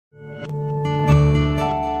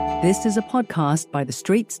This is a podcast by the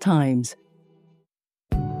Straits Times.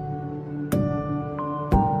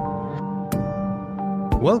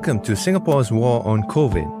 Welcome to Singapore's War on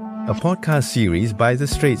COVID, a podcast series by the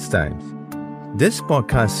Straits Times. This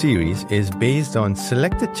podcast series is based on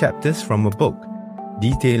selected chapters from a book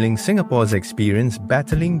detailing Singapore's experience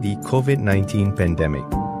battling the COVID-19 pandemic.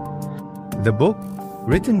 The book,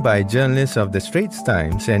 written by journalists of the Straits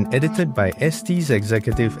Times and edited by ST's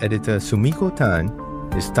executive editor Sumiko Tan,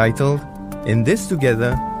 is titled In This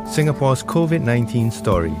Together, Singapore's COVID-19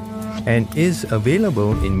 Story, and is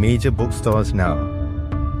available in major bookstores now.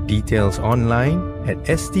 Details online at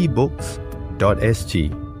stbooks.sg.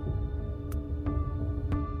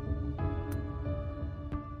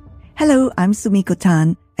 Hello, I'm Sumiko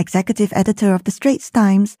Tan, executive editor of the Straits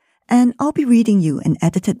Times, and I'll be reading you an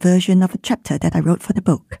edited version of a chapter that I wrote for the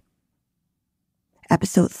book.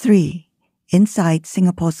 Episode 3, Inside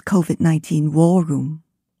Singapore's COVID-19 War Room.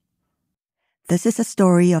 This is a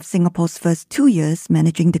story of Singapore's first 2 years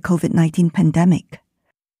managing the COVID-19 pandemic.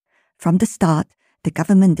 From the start, the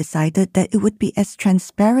government decided that it would be as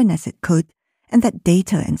transparent as it could and that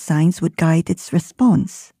data and science would guide its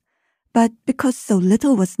response. But because so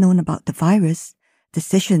little was known about the virus,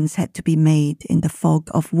 decisions had to be made in the fog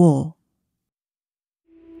of war.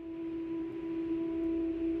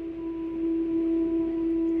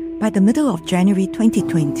 By the middle of January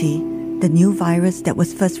 2020, the new virus that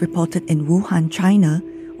was first reported in Wuhan, China,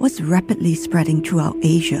 was rapidly spreading throughout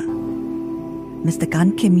Asia. Mr.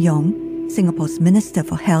 Gan Kim Yong, Singapore's Minister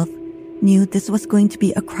for Health, knew this was going to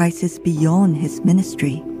be a crisis beyond his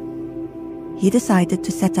ministry. He decided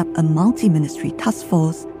to set up a multi-ministry task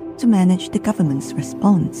force to manage the government's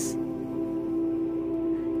response.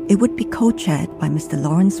 It would be co-chaired by Mr.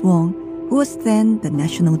 Lawrence Wong, who was then the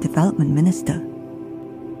National Development Minister.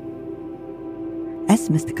 As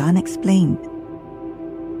Mr. Gan explained,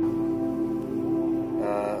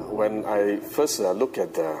 when I first looked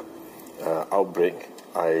at the outbreak,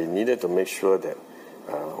 I needed to make sure that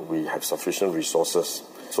we have sufficient resources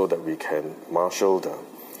so that we can marshal the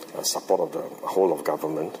support of the whole of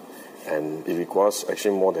government, and it requires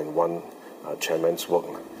actually more than one chairman's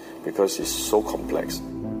work because it's so complex.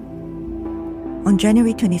 On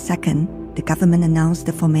January 22nd, the government announced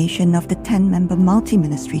the formation of the 10-member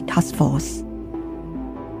multi-ministry task force.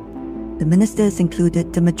 The ministers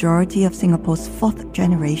included the majority of Singapore's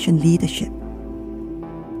fourth-generation leadership.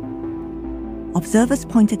 Observers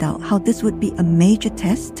pointed out how this would be a major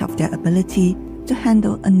test of their ability to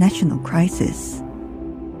handle a national crisis.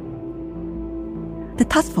 The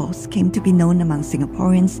task force came to be known among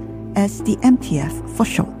Singaporeans as the MTF for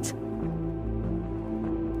short.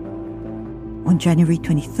 On January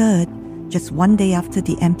 23rd, just one day after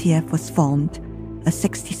the MTF was formed, a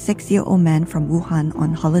 66-year-old man from Wuhan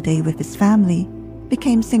on holiday with his family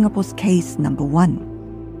became Singapore's case number 1.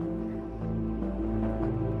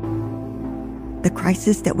 The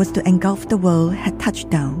crisis that was to engulf the world had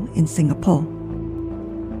touched down in Singapore.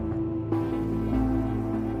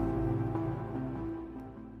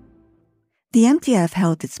 The MTF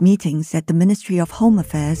held its meetings at the Ministry of Home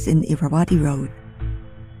Affairs in Irrawaddy Road.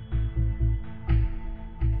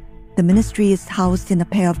 The ministry is housed in a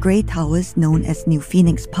pair of grey towers known as New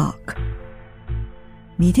Phoenix Park.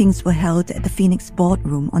 Meetings were held at the Phoenix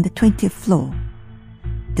Boardroom on the 20th floor.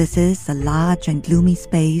 This is a large and gloomy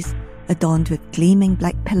space adorned with gleaming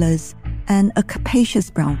black pillars and a capacious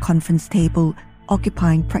brown conference table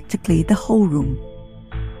occupying practically the whole room.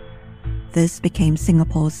 This became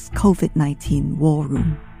Singapore's COVID-19 war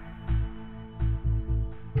room.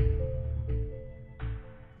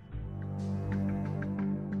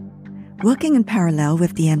 Working in parallel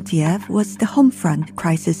with the MTF was the Homefront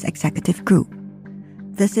Crisis Executive Group.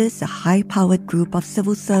 This is a high-powered group of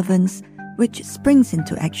civil servants which springs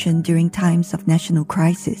into action during times of national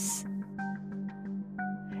crisis.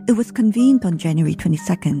 It was convened on January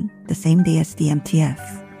 22nd, the same day as the MTF.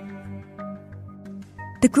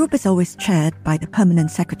 The group is always chaired by the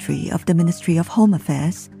Permanent Secretary of the Ministry of Home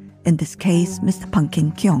Affairs, in this case, Mr. Pang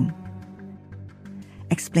Kin Keong.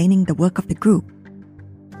 Explaining the work of the group,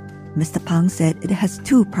 Mr. Pang said it has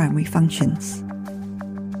 2 primary functions.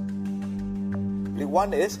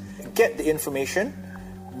 One is get the information,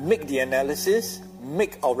 make the analysis,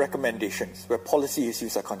 make our recommendations where policy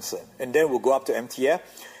issues are concerned. And then we'll go up to MTF.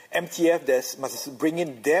 MTF must bring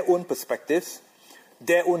in their own perspectives,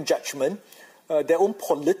 their own judgment, their own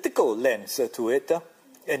political lens to it,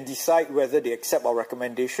 and decide whether they accept our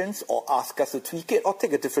recommendations or ask us to tweak it or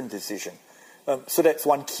take a different decision. So that's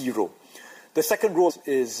one key role. The second role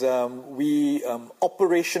is we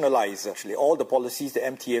operationalize actually all the policies the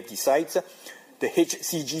MTF decides. The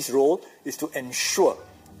HCG's role is to ensure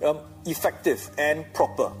effective and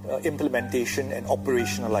proper implementation and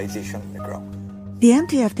operationalization on the ground. The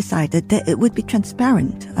MTF decided that it would be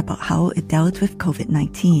transparent about how it dealt with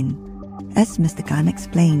COVID-19, as Mr. Gan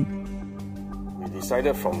explained. We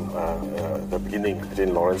decided from the beginning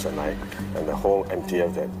between Lawrence and I and the whole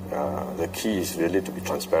MTF that the key is really to be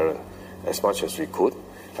transparent as much as we could,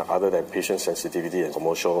 other than patient sensitivity and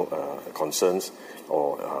commercial concerns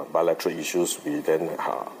or bilateral issues, we then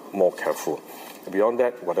are more careful. Beyond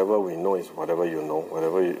that, whatever we know is whatever you know,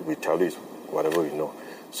 whatever we tell you is whatever we know.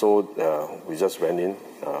 So we just went in,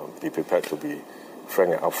 be prepared to be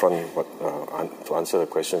frank and upfront to answer the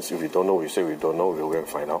questions. If we don't know, we say we don't know, we'll go and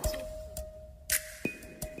find out.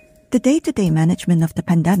 The day-to-day management of the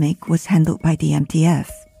pandemic was handled by the MTF.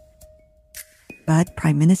 But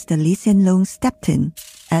Prime Minister Lee Hsien Loong stepped in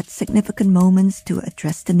at significant moments to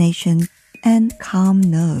address the nation and calm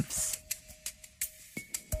nerves.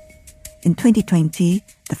 In 2020,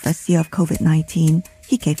 the first year of COVID-19,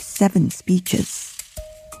 he gave 7 speeches.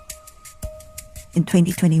 In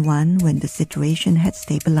 2021, when the situation had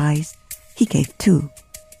stabilized, he gave 2.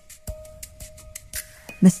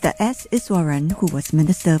 Mr. S. Iswaran, who was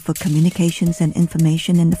Minister for Communications and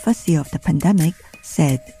Information in the first year of the pandemic,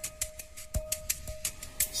 said,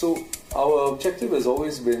 So our objective has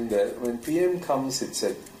always been that when PM comes, it's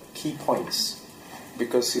at key points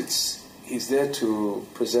because he's there to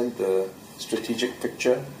present the strategic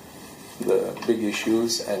picture, the big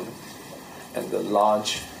issues, and the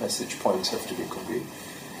large message points have to be conveyed.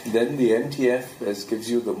 Then the MTF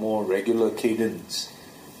gives you the more regular cadence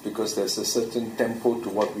because there's a certain tempo to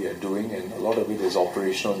what we are doing, and a lot of it is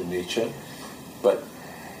operational in nature, but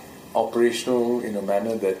operational in a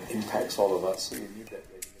manner that impacts all of us. So you need that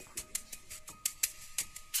regular cadence.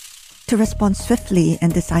 To respond swiftly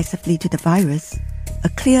and decisively to the virus, a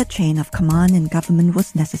clear chain of command in government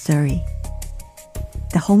was necessary.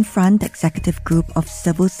 The Homefront Executive Group of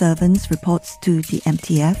Civil Servants reports to the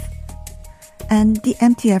MTF, and the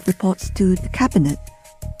MTF reports to the Cabinet,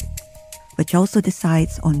 which also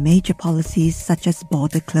decides on major policies such as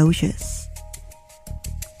border closures.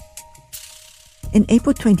 In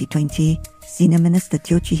April 2020, Senior Minister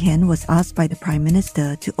Teo Chee Hean was asked by the Prime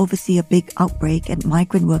Minister to oversee a big outbreak at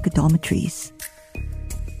migrant worker dormitories.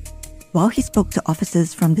 While he spoke to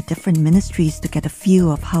officers from the different ministries to get a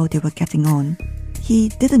feel of how they were getting on, he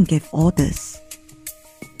didn't give orders.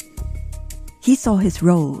 He saw his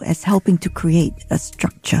role as helping to create a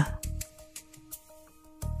structure.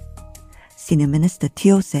 Senior Minister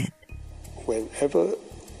Teo said, Whenever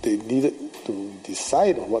they needed to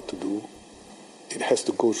decide on what to do, it has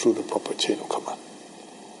to go through the proper chain of command.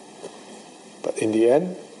 But in the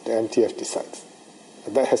end, the MTF decides.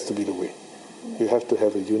 And that has to be the way. You have to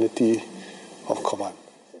have a unity of command.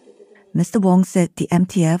 Mr. Wong said the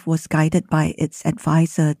MTF was guided by its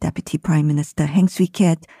advisor, Deputy Prime Minister Heng Swee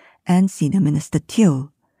Keat and Senior Minister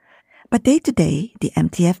Teo. But day to day, the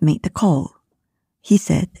MTF made the call. He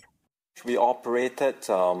said, We operated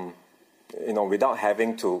without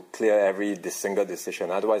having to clear every single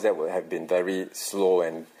decision. Otherwise, that would have been very slow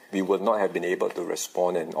and we would not have been able to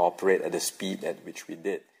respond and operate at the speed at which we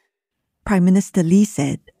did. Prime Minister Lee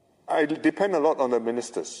said, I depend a lot on the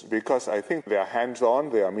ministers because I think they are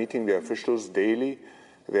hands-on, they are meeting their officials daily,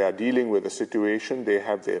 they are dealing with the situation, they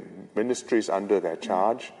have their ministries under their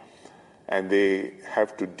charge, and they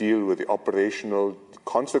have to deal with the operational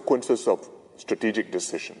consequences of strategic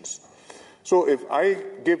decisions. So if I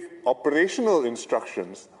give operational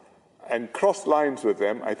instructions and cross lines with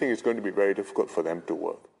them, I think it's going to be very difficult for them to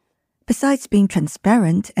work. Besides being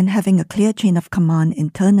transparent and having a clear chain of command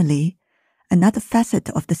internally, another facet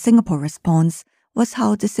of the Singapore response was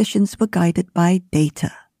how decisions were guided by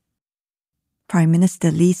data. Prime Minister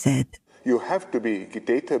Lee said, You have to be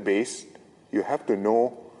data-based. You have to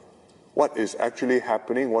know what is actually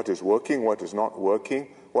happening, what is working, what is not working,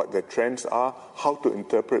 what the trends are, how to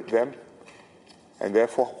interpret them, and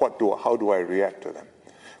therefore how do I react to them.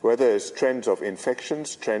 Whether it's trends of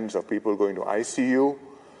infections, trends of people going to ICU,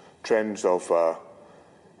 trends of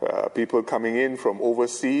people coming in from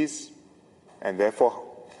overseas, and therefore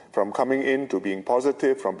from coming in to being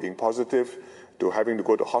positive, from being positive to having to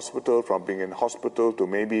go to hospital, from being in hospital to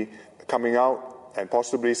maybe coming out and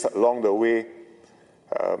possibly along the way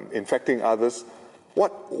infecting others.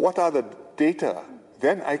 What are the data?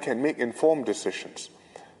 Then I can make informed decisions.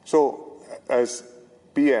 So as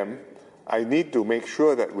PM, I need to make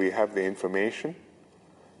sure that we have the information,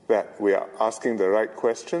 that we are asking the right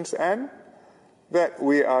questions, and that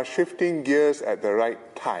we are shifting gears at the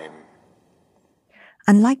right time.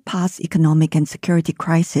 Unlike past economic and security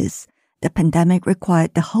crises, the pandemic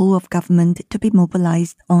required the whole of government to be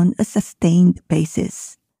mobilized on a sustained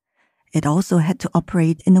basis. It also had to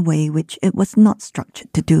operate in a way which it was not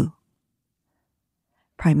structured to do.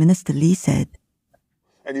 Prime Minister Lee said,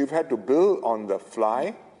 and you've had to build on the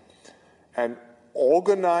fly and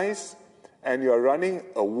organize, and you're running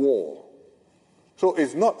a war. So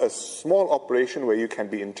it's not a small operation where you can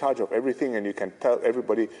be in charge of everything and you can tell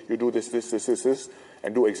everybody, you do this,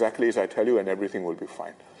 and do exactly as I tell you and everything will be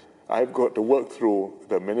fine. I've got to work through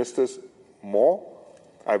the ministers more.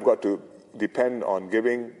 I've got to depend on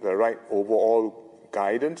giving the right overall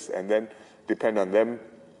guidance and then depend on them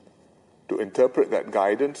to interpret that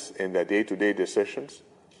guidance in their day-to-day decisions.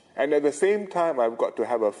 And at the same time, I've got to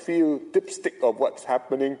have a feel dipstick of what's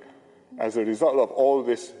happening as a result of all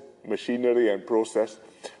this machinery and process,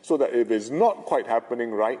 so that if it's not quite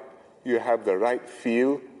happening right, you have the right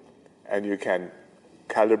feel and you can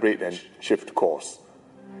calibrate and shift course.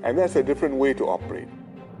 And that's a different way to operate.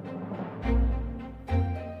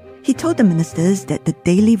 He told the ministers that the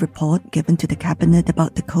daily report given to the cabinet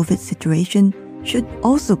about the COVID situation should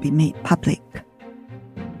also be made public.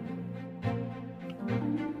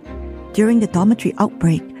 During the dormitory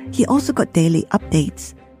outbreak, he also got daily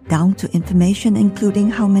updates, down to information including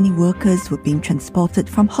how many workers were being transported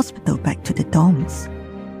from hospital back to the dorms.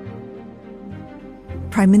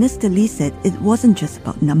 Prime Minister Lee said it wasn't just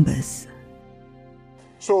about numbers.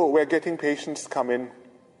 So we're getting patients come in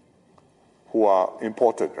who are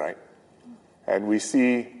imported, right? And we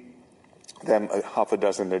see them half a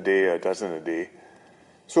dozen a day, a dozen a day.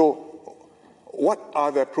 So what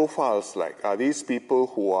are their profiles like? Are these people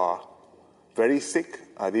who are very sick?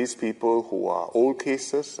 Are these people who are old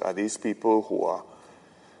cases? Are these people who are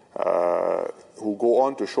who go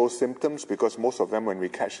on to show symptoms? Because most of them, when we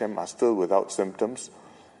catch them, are still without symptoms.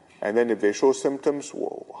 And then if they show symptoms,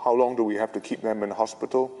 how long do we have to keep them in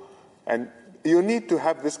hospital? And you need to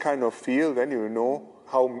have this kind of feel, then you know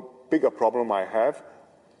how big a problem I have.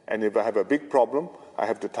 And if I have a big problem, I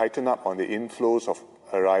have to tighten up on the inflows of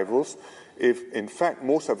arrivals. If, in fact,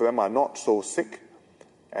 most of them are not so sick,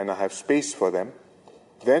 and I have space for them,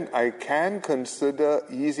 then I can consider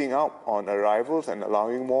easing out on arrivals and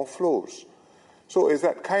allowing more flows. So it's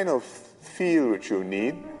that kind of feel which you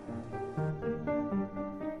need.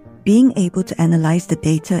 Being able to analyze the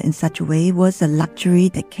data in such a way was a luxury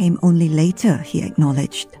that came only later, he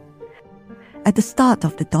acknowledged. At the start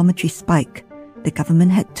of the dormitory spike, the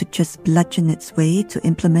government had to just bludgeon its way to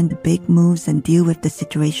implement the big moves and deal with the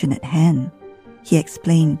situation at hand. He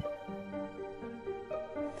explained.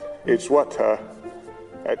 It's what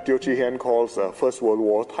Teo Chee Hean calls a First World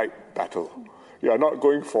War type battle. You are not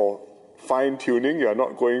going for fine-tuning, you are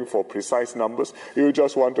not going for precise numbers, you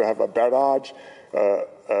just want to have a barrage,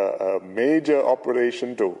 a major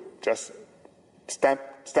operation to just stamp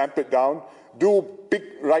it down, do big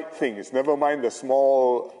right things, never mind the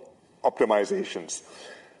small optimizations.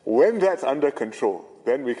 When that's under control,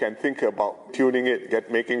 then we can think about tuning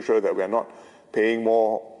it, making sure that we are not paying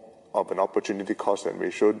more of an opportunity cost than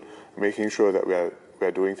we should, making sure that we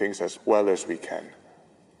are doing things as well as we can.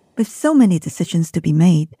 With so many decisions to be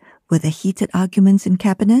made, were there heated arguments in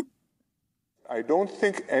Cabinet? I don't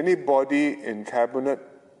think anybody in Cabinet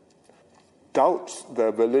doubts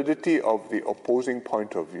the validity of the opposing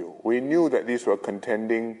point of view. We knew that these were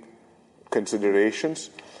contending considerations,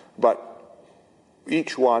 but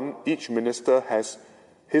each minister has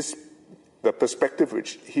the perspective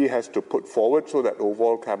which he has to put forward, so that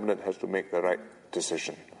overall Cabinet has to make the right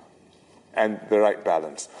decision and the right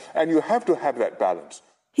balance. And you have to have that balance.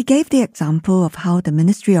 He gave the example of how the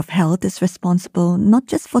Ministry of Health is responsible not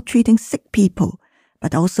just for treating sick people,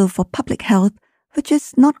 but also for public health, which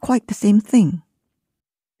is not quite the same thing.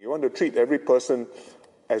 You want to treat every person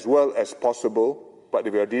as well as possible, but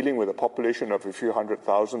if you're dealing with a population of a few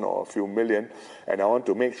 100,000 or a few million, and I want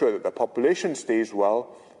to make sure that the population stays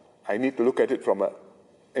well, I need to look at it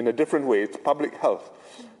in a different way. It's public health.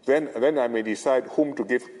 Then I may decide whom to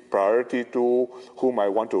give priority to, whom I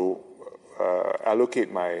want to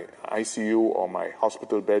allocate my ICU or my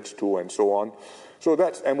hospital beds to, and so on. So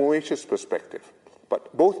that's MOH's perspective.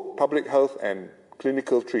 But both public health and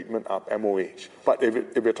clinical treatment are MOH. But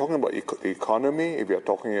if you're talking about the economy, if you're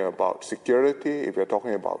talking about security, if you're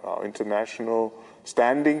talking about our international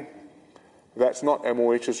standing, that's not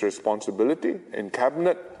MOH's responsibility. In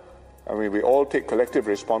Cabinet, we all take collective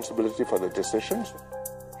responsibility for the decisions.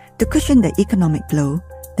 To cushion the economic blow,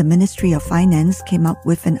 the Ministry of Finance came up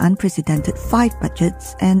with an unprecedented 5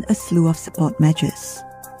 budgets and a slew of support measures.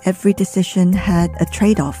 Every decision had a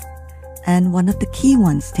trade-off, and one of the key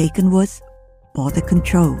ones taken was border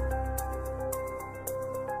control.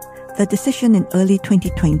 The decision in early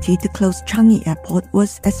 2020 to close Changi Airport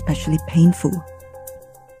was especially painful.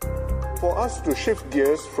 for us to shift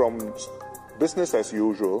gears from business as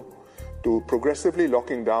usual to progressively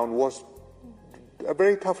locking down was a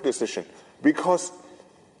very tough decision, because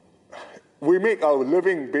we make our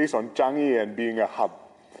living based on Changi and being a hub.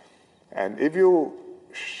 And if you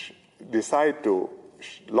decide to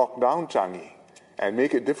lock down Changi and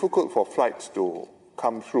make it difficult for flights to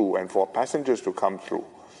come through and for passengers to come through,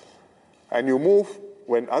 and you move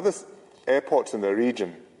when other airports in the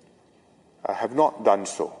region have not done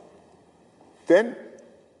so, then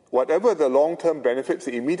whatever the long-term benefits,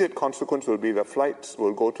 the immediate consequence will be the flights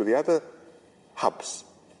will go to the other hubs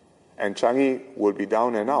and Changi will be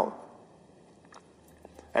down and out.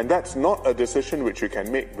 And that's not a decision which you can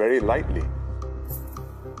make very lightly.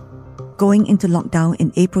 Going into lockdown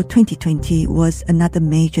in April 2020 was another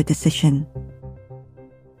major decision.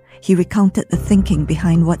 He recounted the thinking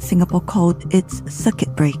behind what Singapore called its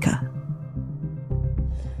circuit breaker.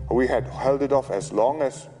 We had held it off as long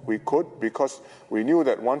as we could because we knew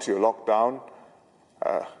that once you lock down,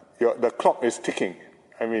 the clock is ticking.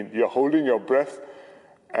 I mean, you're holding your breath,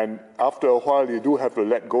 and after a while you do have to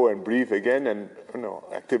let go and breathe again, and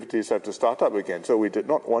activities have to start up again. So we did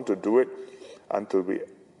not want to do it until we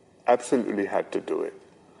absolutely had to do it.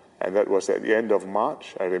 And that was at the end of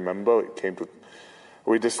March. I remember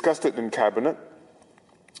we discussed it in Cabinet,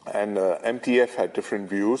 and MTF had different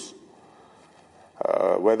views,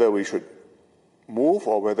 whether we should move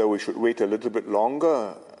or whether we should wait a little bit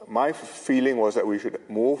longer. My feeling was that we should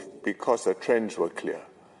move because the trends were clear.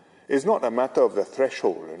 It's not a matter of the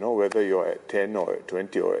threshold, whether you're at 10 or at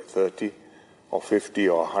 20 or at 30 or 50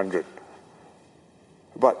 or 100.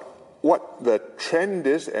 But what the trend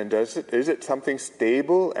is, and is it something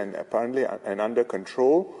stable and apparently and under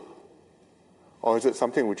control, or is it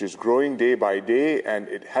something which is growing day by day and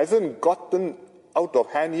it hasn't gotten out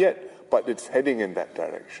of hand yet, but it's heading in that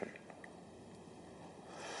direction?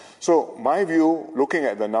 So my view, looking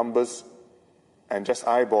at the numbers and just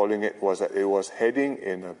eyeballing it, was that it was heading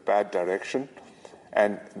in a bad direction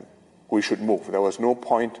and we should move. There was no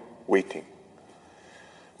point waiting.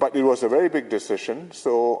 But it was a very big decision,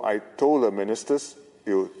 so I told the ministers,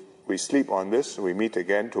 we sleep on this, we meet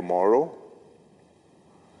again tomorrow.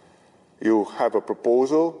 You have a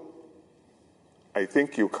proposal. I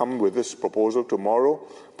think you come with this proposal tomorrow,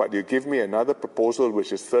 but you give me another proposal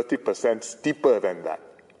which is 30% steeper than that.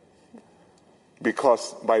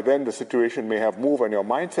 Because by then the situation may have moved and your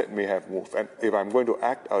mindset may have moved. And if I'm going to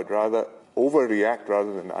act, I would rather overreact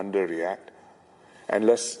rather than underreact. And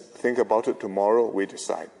let's think about it tomorrow, we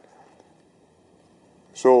decide.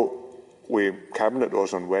 So Cabinet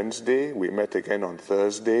was on Wednesday, we met again on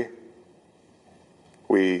Thursday.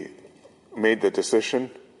 We made the decision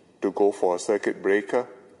to go for a circuit breaker.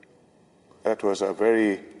 That was a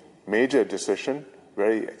very major decision,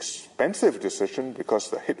 very expensive decision, because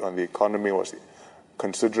the hit on the economy was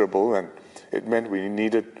considerable and it meant we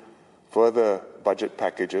needed further budget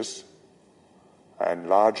packages and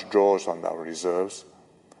large draws on our reserves.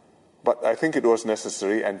 But I think it was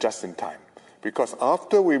necessary and just in time, because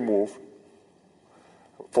after we moved,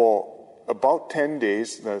 for about 10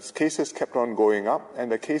 days, the cases kept on going up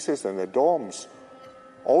and the cases in the dorms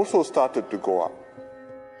also started to go up.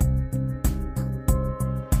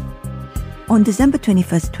 On December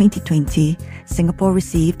 21st, 2020, Singapore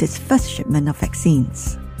received its first shipment of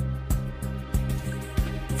vaccines.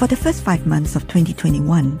 For the first 5 months of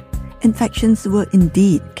 2021, infections were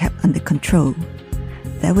indeed kept under control.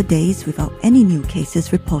 There were days without any new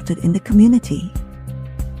cases reported in the community.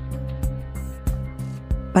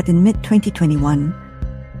 But in mid-2021,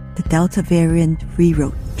 the Delta variant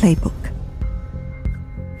rewrote the playbook.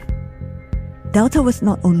 Delta was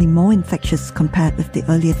not only more infectious compared with the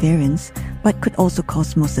earlier variants, but could also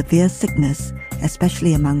cause more severe sickness,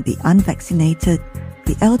 especially among the unvaccinated,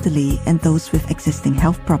 the elderly, and those with existing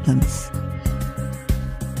health problems.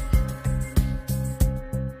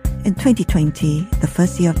 In 2020, the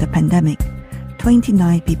first year of the pandemic,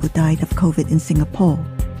 29 people died of COVID in Singapore.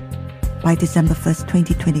 By December 1st,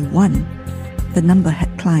 2021, the number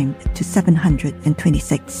had climbed to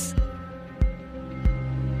 726.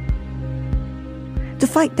 To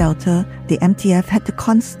fight Delta, the MTF had to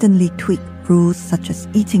constantly tweak rules such as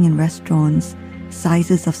eating in restaurants,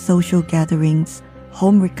 sizes of social gatherings,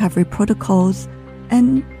 home recovery protocols,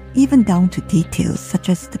 and even down to details such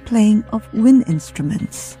as the playing of wind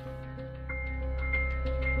instruments.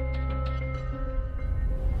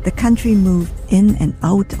 The country moved in and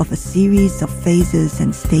out of a series of phases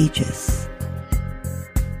and stages.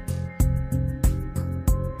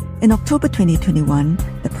 In October 2021,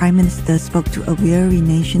 the Prime Minister spoke to a weary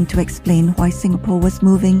nation to explain why Singapore was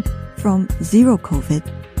moving from zero COVID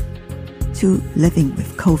to living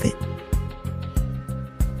with COVID.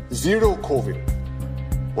 zero COVID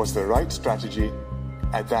was the right strategy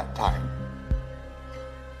at that time.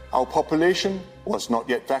 Our population was not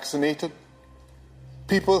yet vaccinated.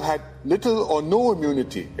 People had little or no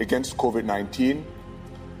immunity against COVID-19.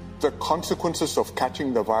 The consequences of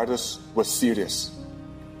catching the virus were serious.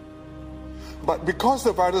 But because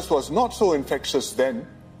the virus was not so infectious then,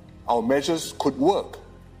 our measures could work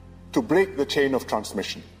to break the chain of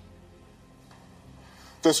transmission.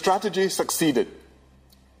 The strategy succeeded.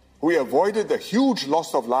 We avoided the huge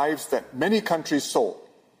loss of lives that many countries saw.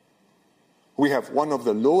 We have one of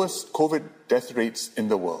the lowest COVID death rates in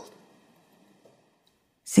the world.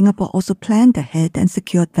 Singapore also planned ahead and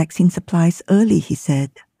secured vaccine supplies early, he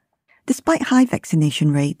said. Despite high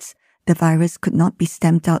vaccination rates, the virus could not be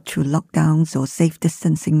stamped out through lockdowns or safe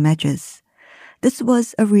distancing measures. This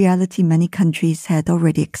was a reality many countries had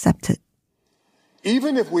already accepted.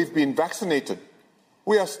 Even if we've been vaccinated,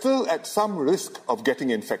 we are still at some risk of getting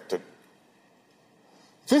infected.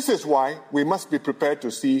 This is why we must be prepared to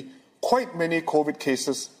see quite many COVID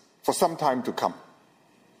cases for some time to come.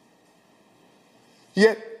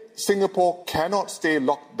 Yet, Singapore cannot stay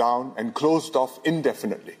locked down and closed off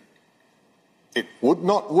indefinitely. It would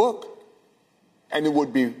not work, and it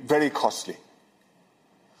would be very costly.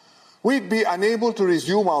 We'd be unable to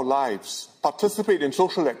resume our lives, participate in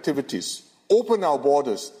social activities, open our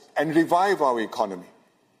borders, and revive our economy.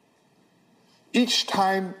 Each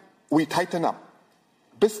time we tighten up,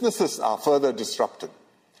 businesses are further disrupted.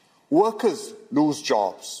 Workers lose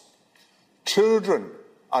jobs. Children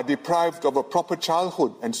are deprived of a proper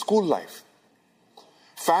childhood and school life.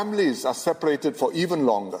 Families are separated for even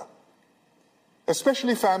longer,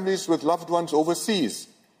 especially families with loved ones overseas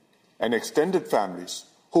and extended families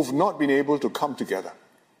who've not been able to come together.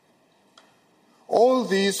 All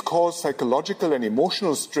these cause psychological and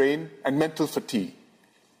emotional strain and mental fatigue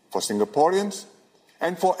for Singaporeans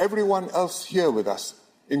and for everyone else here with us,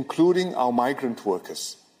 including our migrant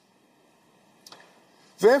workers.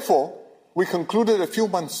 Therefore, we concluded a few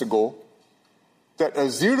months ago that a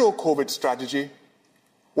zero COVID strategy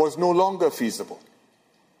was no longer feasible.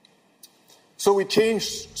 So we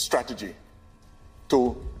changed strategy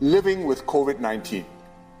to living with COVID-19.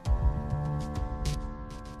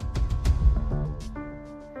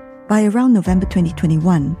 By around November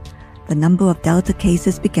 2021, the number of Delta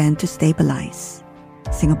cases began to stabilize.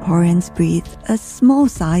 Singaporeans breathed a small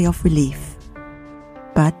sigh of relief,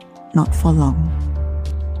 but not for long.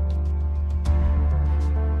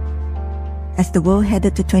 As the world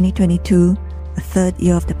headed to 2022, the third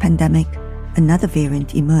year of the pandemic, another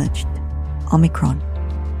variant emerged, Omicron.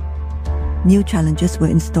 New challenges were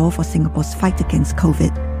in store for Singapore's fight against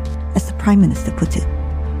COVID, as the Prime Minister put it.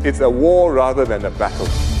 It's a war rather than a battle.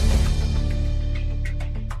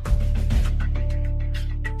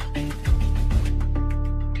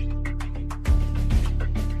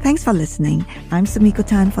 Thanks for listening. I'm Sumiko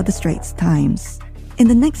Tan for the Straits Times. In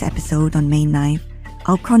the next episode on May 9th,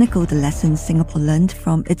 I'll chronicle the lessons Singapore learned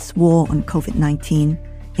from its war on COVID-19,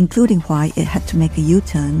 including why it had to make a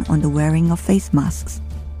U-turn on the wearing of face masks.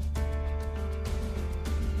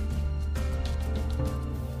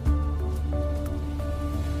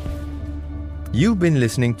 You've been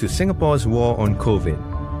listening to Singapore's War on COVID,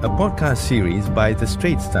 a podcast series by the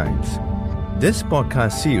Straits Times. This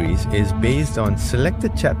podcast series is based on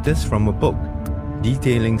selected chapters from a book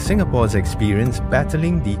detailing Singapore's experience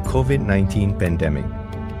battling the COVID-19 pandemic.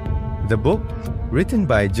 The book, written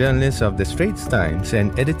by journalists of the Straits Times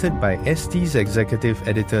and edited by ST's executive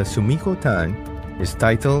editor Sumiko Tan, is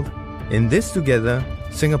titled In This Together,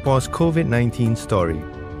 Singapore's COVID-19 Story,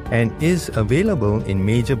 and is available in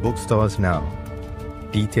major bookstores now.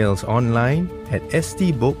 Details online at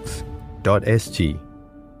stbooks.sg.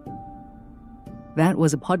 That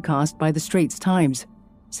was a podcast by the Straits Times.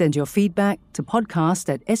 Send your feedback to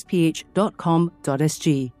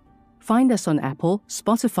podcast@sph.com.sg. Find us on Apple,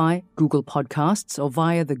 Spotify, Google Podcasts, or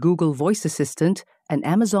via the Google Voice Assistant and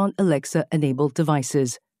Amazon Alexa-enabled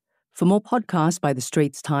devices. For more podcasts by the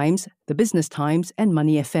Straits Times, the Business Times, and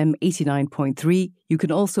Money FM 89.3, you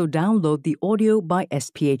can also download the Audio by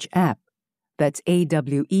SPH app. That's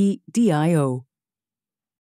AWEDIO.